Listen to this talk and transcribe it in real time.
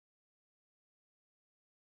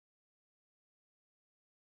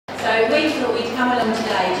come along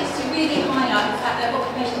today just to really highlight the fact that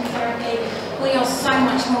occupational therapy, we are so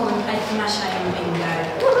much more than paper mache and bingo.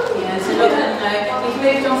 You know, so we've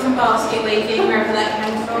moved on from basket weaving, wherever that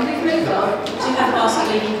came from. We've moved on to have basket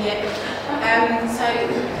weaving kit. So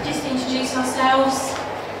just to introduce ourselves.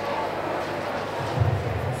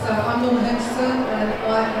 So I'm Lorna Henderson, and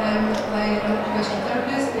I am an occupational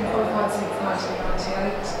therapist, been qualified since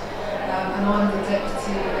 1998, and I'm the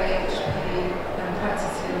deputy AHP and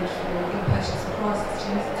practice lead for inpatients and crisis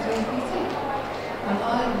teams at KMPT. And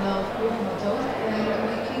I love walking my dog and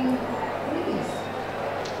making babies.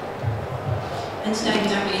 And today we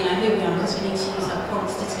don't really know who we are because we need to use our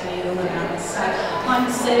prompts to tell you all about us. So I'm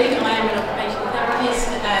Sue, I am an occupational therapist.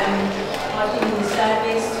 I've been in the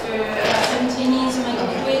service for about 17 years and made a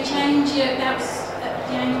career change about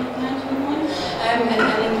the age of 91. And then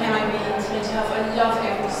came over into mental health. I love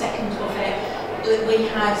every second of it. We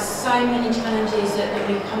have so many challenges that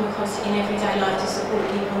we come across in everyday life to support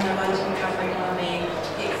people on their way to recovery and well-being.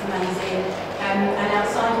 It's amazing. And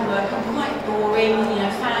outside of work, I'm quite boring, you know,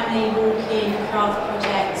 family, walking, craft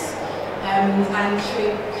projects, and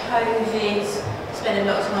through COVID, spend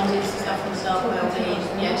a lot of time doing some stuff on staff wellbeing,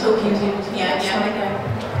 yeah, talking to,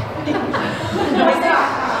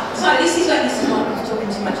 So this is why I'm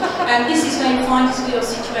talking too much. This is where you find us, we are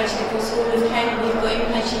situated across all of Kent. We've got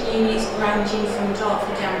inpatient units ranging from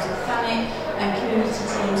Dartford down to Thanet, and community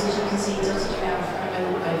teams, as you can see, dotted around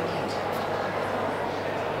all over Kent.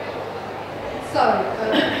 So,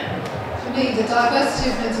 for me, the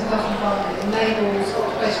diversity of mental health environment enables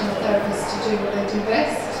occupational therapists to do what they do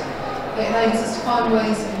best. It enables us to find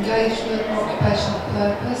ways of engagement, occupational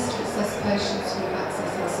purpose, to assess patients who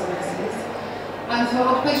access our services. And for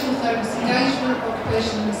occupational therapists, engagement,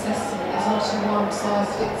 occupational assessment is not a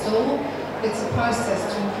one-size-fits-all. It's a process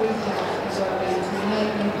to improve health and well-being, to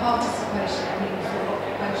enable participation in meaningful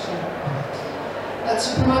occupation. To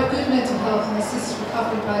promote good mental health and assist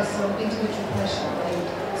recovery based on individual patient need.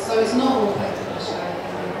 So it's not all paper mache and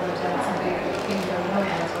projects and bingo and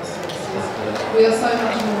mobile services. We are so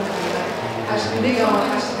much more than that. Actually, we are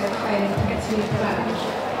actually a KMPT brand.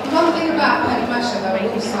 Another thing about paper mache though, I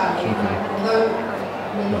will say, although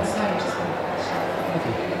we're not saying just paper mache,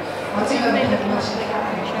 I do have a paper mache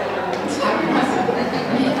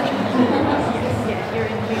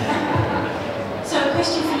So a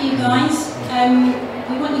question for you guys.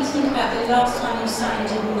 We want you to think about the last time you sat and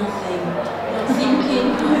did nothing. Not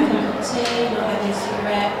thinking, not having a cup of tea, not having a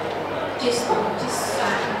cigarette. Just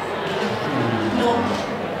sat. Not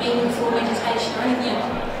being for meditation or anything.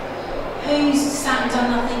 Who's sat and done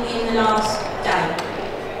nothing in the last day?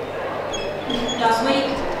 Last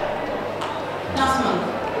week? Last month?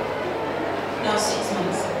 Last 6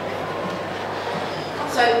 months?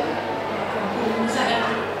 So, is that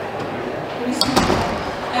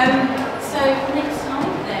so next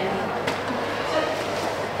time then.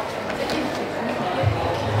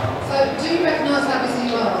 So do you recognise how busy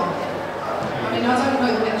you are? I mean, I don't know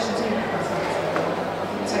the mention to you because I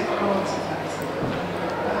take for granted that,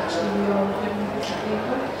 but actually we are living with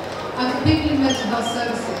people. And for people in mental health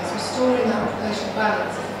services, restoring that occupational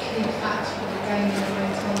balance is a key factor for regaining and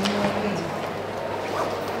maintaining well-being.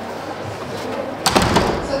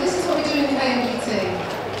 So this is what we do in KMPT.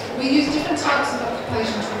 We use different types of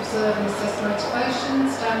occupation to observe and assess motivation,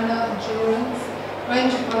 stamina, endurance,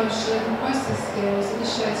 range of motion, process skills,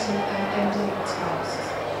 initiating and ending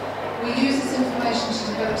tasks. We use this information to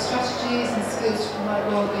develop strategies and skills to promote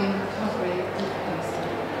well-being and recovery of the person.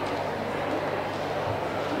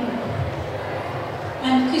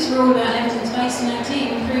 And because we're all about evidence-based and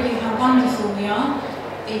improving how wonderful we are,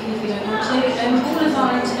 even if we don't want to, all of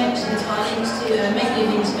our interventions are linked to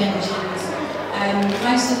many interventions.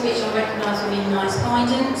 Most of which are recognised within NICE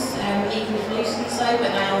guidance, even if loosely so, but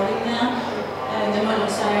they are in there. They might not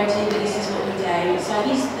say OT, but this is what we do. So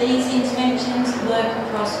these interventions work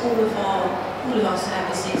across all of our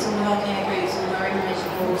services, all of our care groups, all of our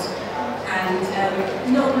inpatient wards, and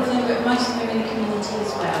not all of them, but most of them in the community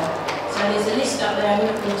as well. So there's a list up there. I'm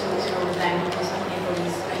not going to talk through all of them because I think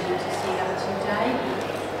everybody's able to see that today.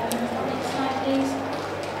 Next slide, please.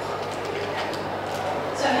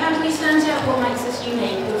 So how do we stand out? What makes us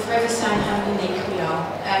unique? We're forever saying how unique we are.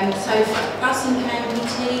 So for us in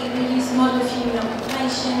KMPT, we use the model of human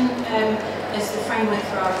occupation as the framework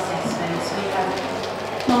for our assessments. We have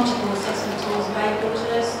multiple assessment tools available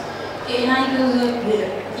to us. It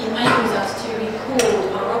enables us to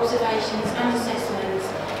record our observations and assessments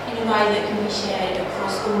in a way that can be shared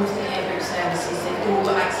across all of the care group services. They've all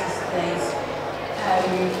got access to these.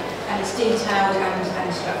 And it's detailed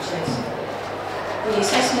and structured. The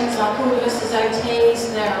assessments, like all of us as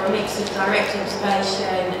OTs, there are a mix of direct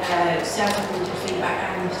observation, self-reported feedback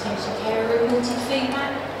and potential carer-reported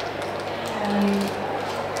feedback.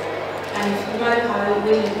 And for MOPO,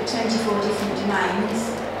 we look at 24 different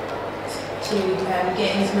domains to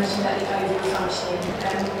get as much of that overall functioning.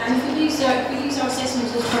 And if we use our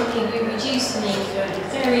assessment tools properly, we reduce the need for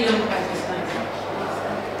very long progress notes.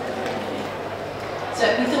 So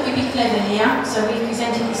we thought we'd be clever here, so we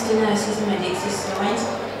presented this to nurses and medics this slide.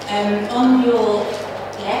 On your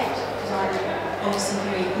left, because I'm obviously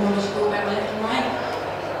very knowledgeable about left and right,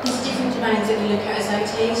 there's different domains that we look at as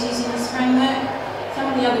OTs using this framework. Some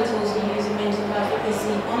of the other tools we use in mental health is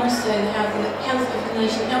the HONEST, so the Health of the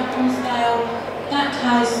Nation Outcome Scale. That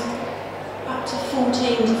has up to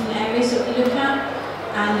 14 different areas that we look at,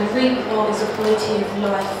 and the REAP is a quality of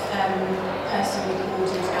life person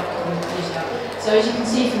reported outcome measure. So as you can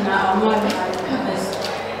see from that, our MOPO covers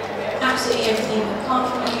absolutely everything apart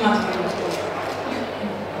from any other report.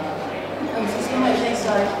 Next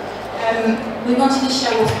slide. We wanted to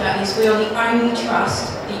show off about this. We are the only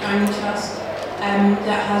trust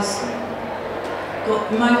that has got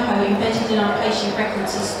MOPO embedded in our patient record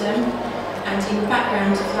system, and in the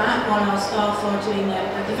background of that, while our staff are doing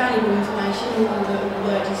the valuable information, all the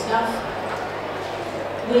wordy stuff,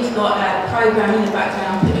 we've got a program in the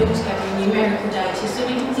background put all together in numerical data, so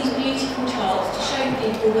we have these beautiful charts to show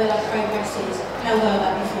people where their progress is, how well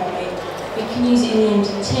they're performing. We can use it in the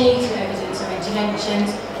MDT to evidence our interventions,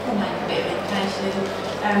 or make a bit of education,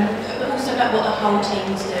 but also about what the whole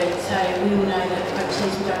teams do. So we all know that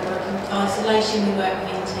OTs, we don't work in isolation, we work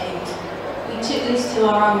within teams. We took this to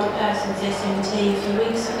our older persons SMT a few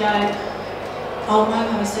weeks ago. Our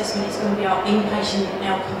MOPO assessment is going to be our inpatient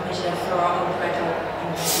outcome measure for our older adult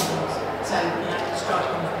inpatients. So, strike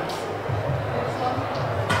on that.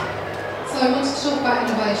 So I want to talk about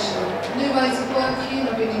innovation. New ways of working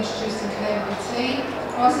have been introduced in KMPT.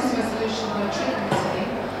 Crisis resolution by treatment team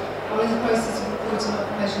are in the process of recruiting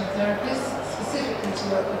occupational therapists, specifically to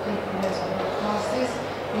work with people in mental health crisis,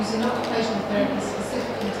 using occupational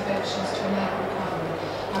therapy-specific interventions to enable recovery.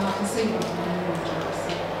 And I can see one from the new jobs.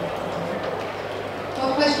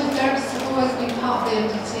 Occupational therapists have always been part of the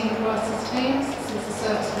MDT crisis teams since the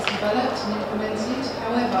service was developed and implemented.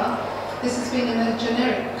 However, this has been in a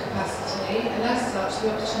generic capacity, and as such,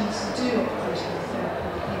 the opportunity to do occupational therapy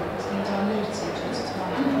with people has been diluted due to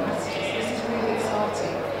time capacities. This is really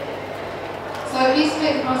exciting. So, East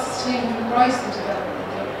Cape crisis team have embraced the development of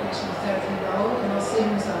the occupational therapy role and are seeing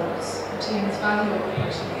results. The teams value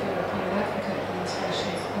occupational therapy and advocate the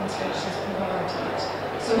interventions provided.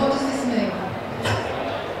 So, what does this mean?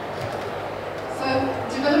 So,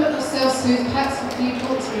 development of self-soothe packs for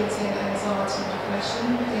people experiencing anxiety and depression.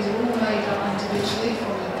 These are all made up individually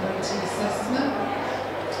following an OT assessment.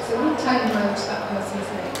 So, they're all tailor-made to that person's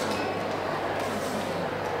needs.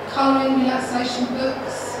 Colouring relaxation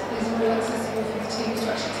books. These are all accessible for the team to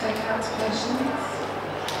actually take out to patients.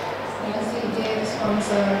 You can see here, this one's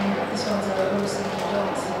a all singing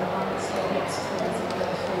dancing one. It's got lots of things in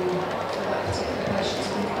there for that particular patient to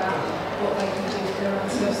think about what they can do with their own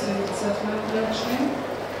self-soothe and self-nurturing.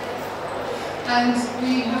 And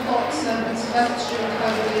we have got developed during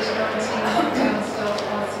COVID-19 lockdown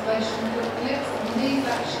self-isolation booklets, and these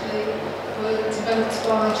actually were developed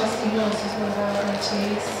by Justine Lorna, who's one of our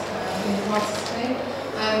OTs in the crisis team,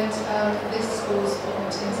 and this was put on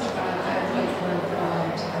Instagram and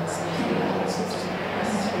worldwide, and so all sorts of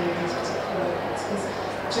requests for these particular booklets, because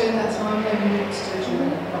during that time nobody knew what to do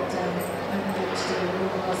during lockdown, nobody knew what to do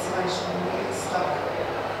with all isolation and we get stuck.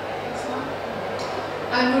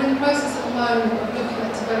 And we're in the process at the moment of looking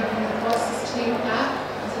at developing the crisis team app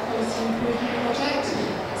as a policy improvement project.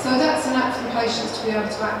 So that's an app for patients to be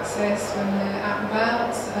able to access when they're out and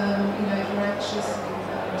about. You know, if you're anxious and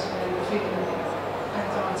you're feeling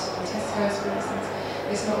anxiety in Tesco's, for instance,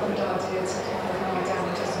 it's not a good idea to kind of lie down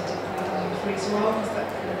and just breathe freeze you off, because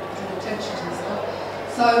that can draw attention to yourself.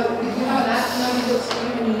 So if you have an app, nobody looks at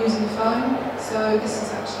you when you're using the phone. So this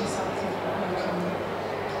is actually something that we can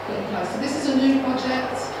put in place. So this is a new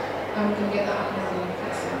project, and we're going to get that up and running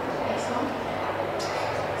next time.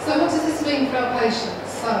 So what does this mean for our patients?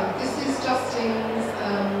 So this is Justine's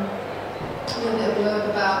little blurb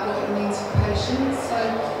about what it means for patients. So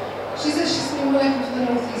she says she's been working for the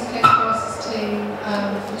North East Cape Crisis team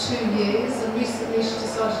for 2 years, and recently she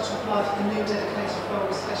decided to apply for the new dedicated role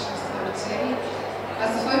of specialist OT.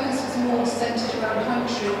 As the focus was more centred around home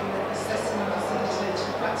treatment, assessing and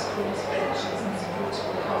facilitating practical interventions and supporting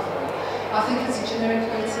recovery. I think as a generic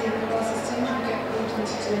OT in the crisis team, we get pulled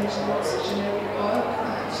into doing lots of generic work, and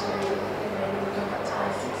actually, when we go back to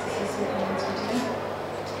basics, this is what we need to do.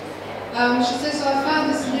 She says, I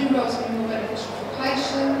found this new role to be more beneficial for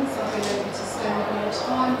patients. I've been able to spend more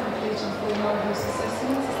time completing full moral health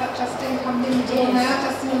assessments. Is that Justine coming in the door now?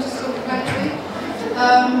 Justine, will just talk about me.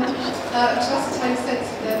 Trust takes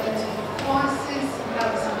sensitive level of crisis and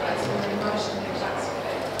how this impacts on their emotional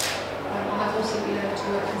capacity. I have also been able to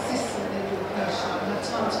work consistently with the patient and have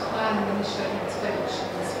time to plan and initiate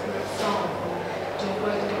interventions. For example, doing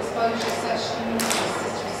regular exposure sessions,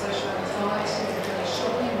 assist with social anxiety, and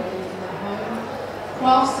shopping or leaving their home.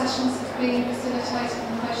 Craft sessions have been facilitated in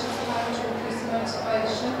the patient's home to increase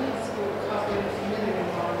motivation and support recovery in a familiar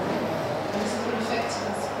environment. And this has been effective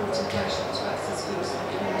in supporting patients to access groups of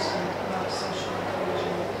community and promote social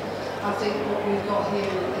inclusion. I think what we've got here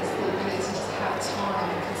is the ability to have time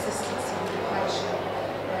and consistency with the patient,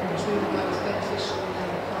 which we know is beneficial in their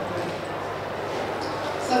recovery.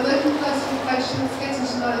 So working closely with patients, getting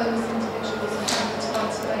to know them as individuals and having time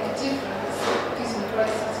to make a difference gives me great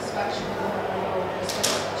satisfaction with my role as a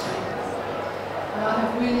team. And I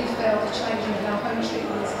have really felt a change in how home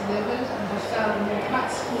treatment is delivered and have found a more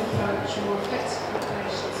practical approach or more effective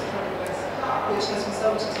application to progress, which has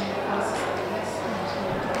resulted in the crisis of less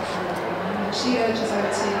and she urges our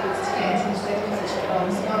team to get into dedicated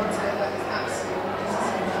roles, and I would say that is absolutely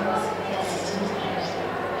necessary.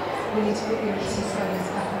 We need to put unity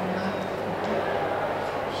focus back on that.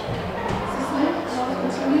 Is this it? Shall I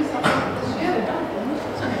continue?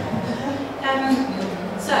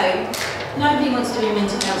 So, nobody wants to do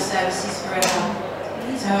mental health services forever.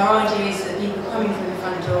 So our idea is that people coming through the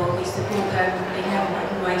front door, we support them, they have a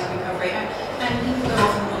happy way to recovery, and people go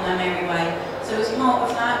off on their merry way. So as part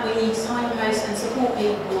of that, we need signposts and support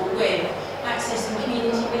people with accessing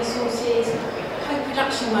community resources,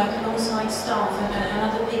 co-production work alongside staff and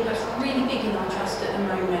other people. It's really big in our trust at the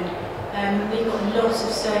moment. We've got lots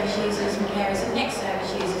of service users and carers and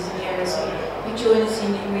ex-service users and carers who join us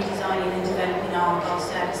in redesigning and developing our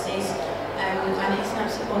services. And it's an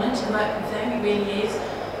absolute honour to work with them, it really is.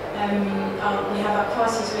 We have our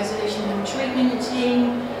crisis resolution and treatment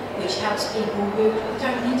team, which helps people who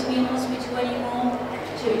don't need to be in hospital anymore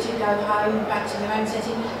to go home, back to their own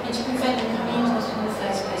setting, and to prevent them coming into hospital in the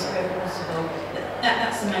first place wherever possible.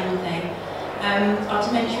 That's the main thing. Our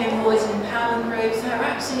dementia envoys and empowerment groups are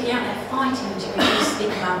absolutely out there fighting to reduce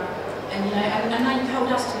stigma, and they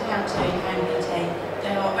hold us to account too in KMPT.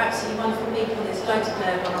 They are absolutely wonderful people. There's loads of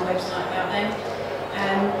blurb on our website about them.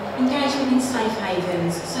 Engagement in safe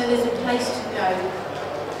havens, so there's a place to go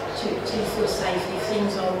to feel safe if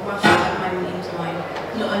things are rough at that moment in time,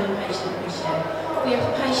 not only patient admission. We have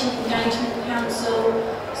a patient engagement council,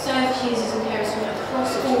 service users and carers from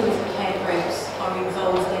across all of the care groups are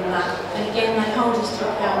involved in that, and again they hold us to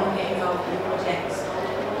account and get involved in projects.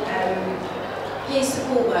 Peer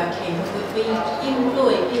support working, we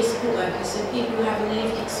employ peer support workers, so people who have a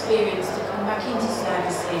lived experience to come back into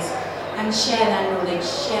services and share their knowledge,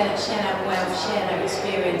 share their wealth, share their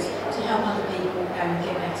experience to help other people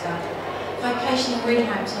get better. Vocational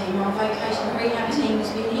rehab team. Our vocational rehab team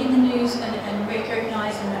has been in the news and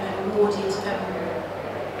recognised and awarded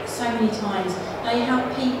so many times. They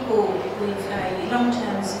help people with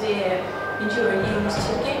long-term severe enduring illness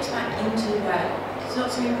to get back into work.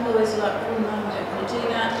 Lots of employers are like, oh no, I don't want to do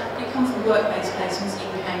that. They come from work-based placements in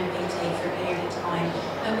KMPT for a period of time,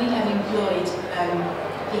 and we have employed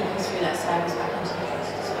people through that service back into the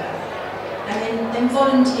trust as well. And then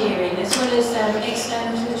volunteering, as well as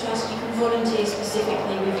external to the trust, you can volunteer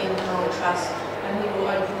specifically within the whole trust, and we will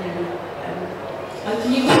welcome you,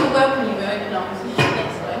 open arms.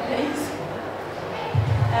 Next slide, please.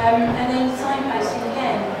 And then signposting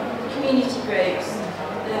again, community groups,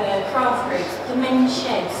 the craft groups, the men's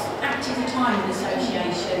sheds, active retirement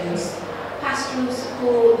associations, pastoral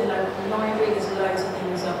support, the local library, there's loads of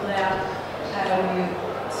things up there.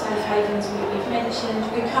 Safe havens we've mentioned,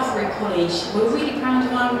 recovery college. We're really proud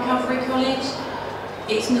of our recovery college.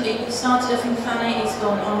 It started off in Thanet, it's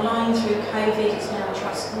gone online through COVID, it's now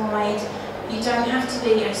trust-wide. You don't have to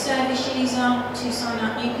be a service user to sign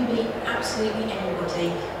up, you can be absolutely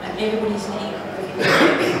anybody, and everybody's an equal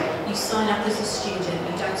review. You sign up as a student,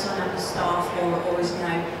 you don't sign up as staff or as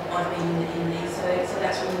I've been in these, so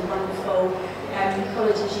that's really wonderful.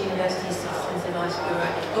 Colleges, universities, citizens advice bureau,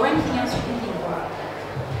 or anything else you can think of.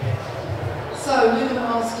 So we're going to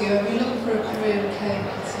ask you, are you looking for a career in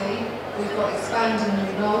KMPT? We've got expanding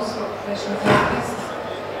new roles for occupational therapists,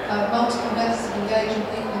 multiple methods of engaging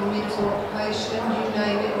people in mental occupation, you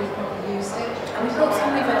name it, we've probably used it. And we've got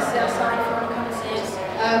some university outside